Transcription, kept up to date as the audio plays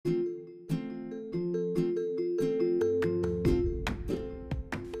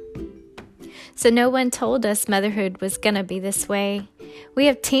So no one told us motherhood was gonna be this way. We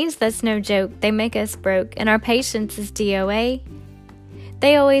have teens that's no joke, they make us broke, and our patience is DOA.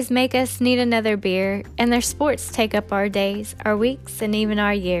 They always make us need another beer, and their sports take up our days, our weeks, and even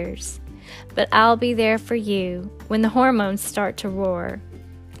our years. But I'll be there for you when the hormones start to roar.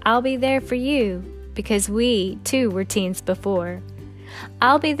 I'll be there for you because we, too, were teens before.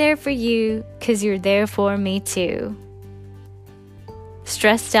 I'll be there for you because you're there for me, too.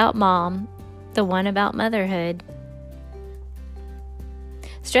 Stressed Out Mom, the one about motherhood.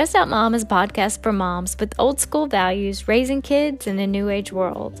 Stressed Out Mom is a podcast for moms with old school values raising kids in a new age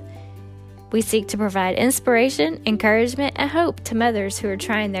world. We seek to provide inspiration, encouragement, and hope to mothers who are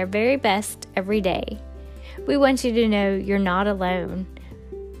trying their very best every day. We want you to know you're not alone.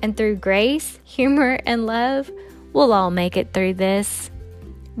 And through grace, humor, and love, we'll all make it through this.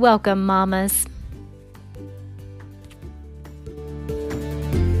 Welcome, mamas.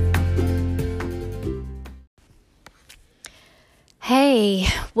 Hey,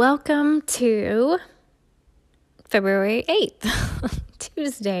 welcome to February 8th,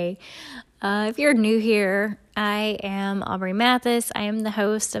 Tuesday. If you're new here, I am Aubrey Mathis. I am the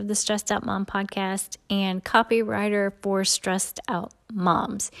host of the Stressed Out Mom podcast and copywriter for Stressed Out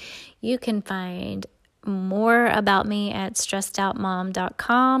Moms. You can find more about me at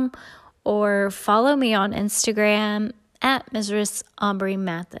stressedoutmom.com or follow me on Instagram at Mrs. Aubrey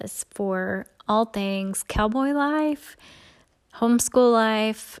Mathis for all things cowboy life, homeschool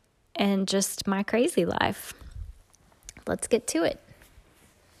life, and just my crazy life. Let's get to it.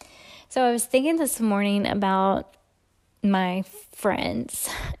 So I was thinking this morning about my friends,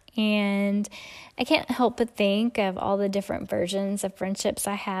 and I can't help but think of all the different versions of friendships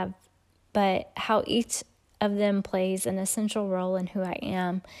I have, but how each of them plays an essential role in who I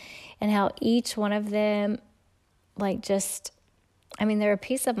am, and how each one of them, they're a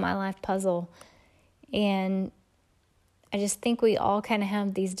piece of my life puzzle. And I just think we all kind of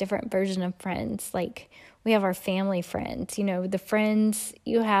have these different versions of friends. Like, we have our family friends, the friends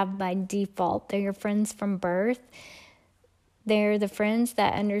you have by default. They're your friends from birth. They're the friends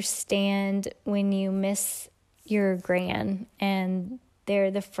that understand when you miss your gran, and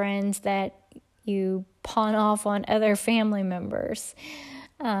they're the friends that you pawn off on other family members.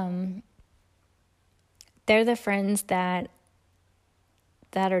 They're the friends that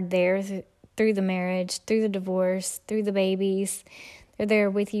are there through the marriage, through the divorce, through the babies. They're there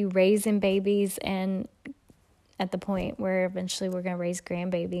with you raising babies and at the point where eventually we're going to raise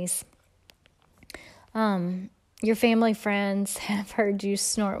grandbabies. Your family friends have heard you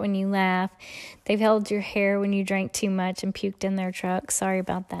snort when you laugh. They've held your hair when you drank too much and puked in their truck. Sorry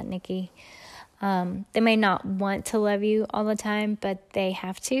about that, Nikki. They may not want to love you all the time, but they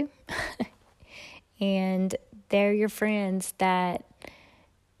have to. And they're your friends that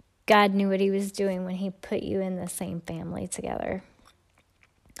God knew what he was doing when he put you in the same family together.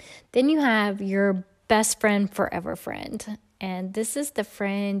 Then you have your best friend forever friend. And this is the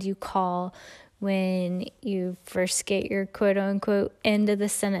friend you call when you first get your quote-unquote end of the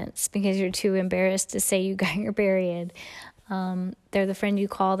sentence because you're too embarrassed to say you got your period. They're the friend you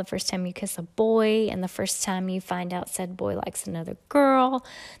call the first time you kiss a boy and the first time you find out said boy likes another girl.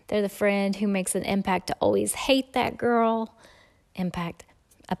 They're the friend who makes an impact to always hate that girl.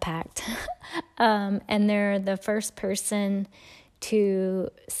 A pact. And they're the first person to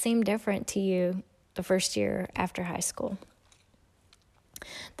seem different to you the first year after high school.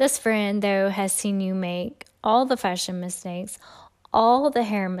 This friend, though, has seen you make all the fashion mistakes, all the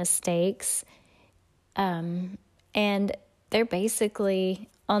hair mistakes, and they're basically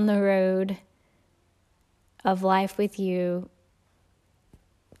on the road of life with you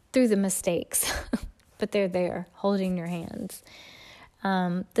through the mistakes, but they're there holding your hands.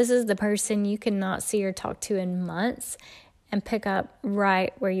 This is the person you cannot see or talk to in months and pick up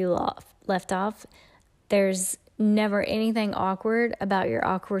right where you left off. There's never anything awkward about your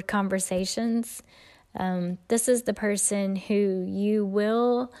awkward conversations. This is the person who you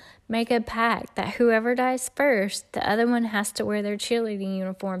will make a pact that whoever dies first, the other one has to wear their cheerleading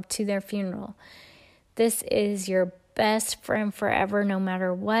uniform to their funeral. This is your best friend forever, no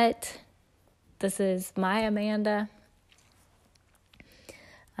matter what. This is my Amanda.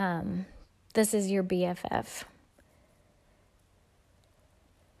 This is your BFF.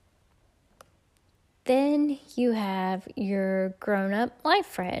 Then you have your grown-up life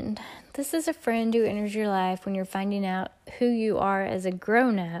friend. This is a friend who enters your life when you're finding out who you are as a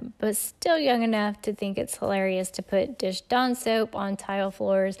grown-up, but still young enough to think it's hilarious to put Dish Dawn soap on tile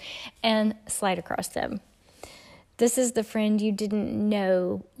floors and slide across them. This is the friend you didn't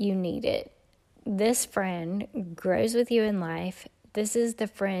know you needed. This friend grows with you in life, This is the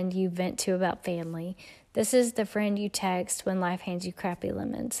friend you vent to about family. This is the friend you text when life hands you crappy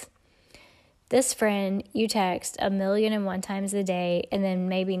lemons. This friend you text 1,000,001 times a day and then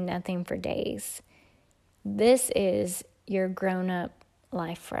maybe nothing for days. This is your grown-up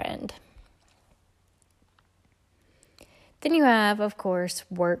life friend. Then you have, of course,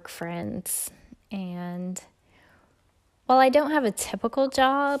 work friends. And while I don't have a typical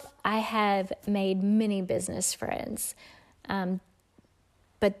job, I have made many business friends.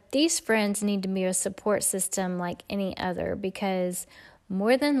 But these friends need to be a support system like any other, because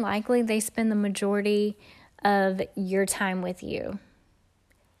more than likely they spend the majority of your time with you,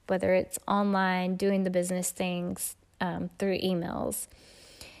 whether it's online, doing the business things, through emails.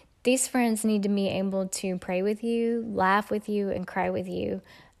 These friends need to be able to pray with you, laugh with you, and cry with you.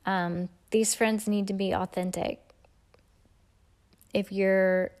 These friends need to be authentic. If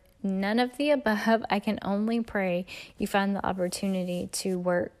you're none of the above, I can only pray you find the opportunity to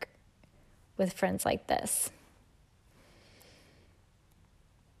work with friends like this.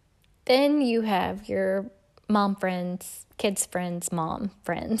 Then you have your mom friends, kids friends, mom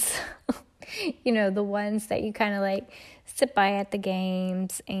friends. The ones that you kind of like sit by at the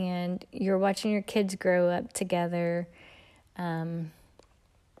games and you're watching your kids grow up together.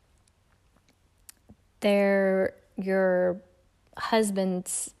 They're your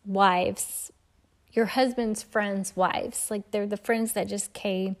husband's wives, your husband's friends' wives. Like, they're the friends that just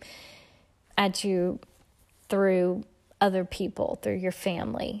came at you through other people, through your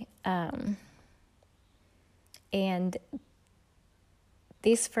family. And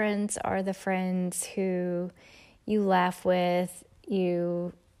these friends are the friends who you laugh with,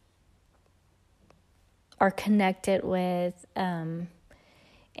 you are connected with, and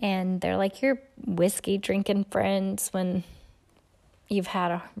they're like your whiskey drinking friends when you've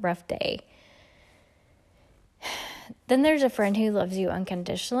had a rough day. Then there's a friend who loves you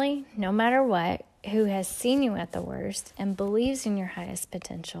unconditionally, no matter what, who has seen you at the worst and believes in your highest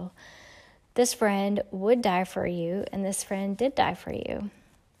potential. This friend would die for you, and this friend did die for you.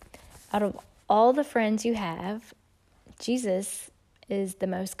 Out of all the friends you have, Jesus is the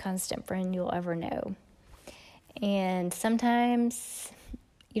most constant friend you'll ever know. And sometimes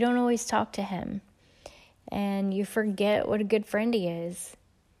you don't always talk to him, and you forget what a good friend he is.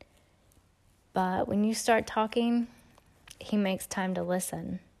 But when you start talking, he makes time to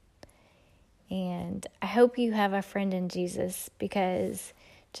listen. And I hope you have a friend in Jesus, because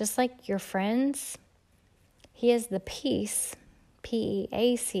just like your friends, he is the piece,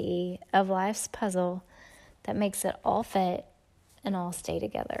 P-E-A-C-E, of life's puzzle that makes it all fit and all stay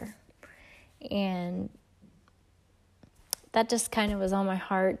together. And that just kind of was on my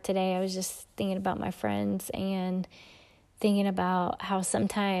heart today. I was just thinking about my friends and thinking about how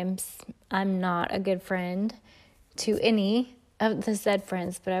sometimes I'm not a good friend to any of the said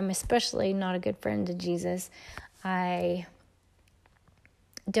friends, but I'm especially not a good friend to Jesus. I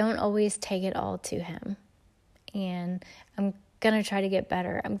don't always take it all to him, and I'm going to try to get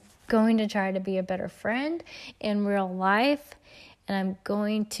better. I'm going to try to be a better friend in real life, and I'm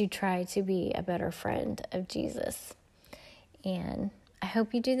going to try to be a better friend of Jesus. And I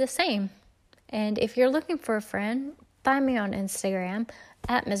hope you do the same. And if you're looking for a friend, find me on Instagram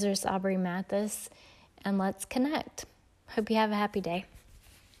at Mrs. Aubrey Mathis, and let's connect. Hope you have a happy day.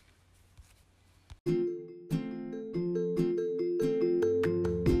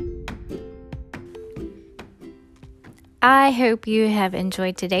 I hope you have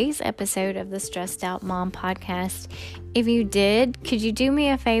enjoyed today's episode of the Stressed Out Mom podcast. If you did, could you do me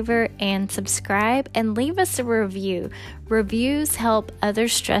a favor and subscribe and leave us a review? Reviews help other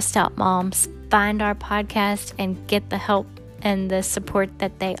stressed out moms find our podcast and get the help and the support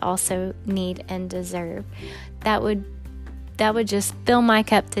that they also need and deserve. That would just fill my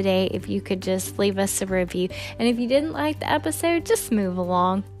cup today if you could just leave us a review. And if you didn't like the episode, just move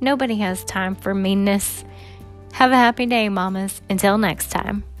along. Nobody has time for meanness. Have a happy day, mamas. Until next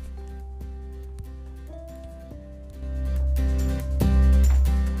time.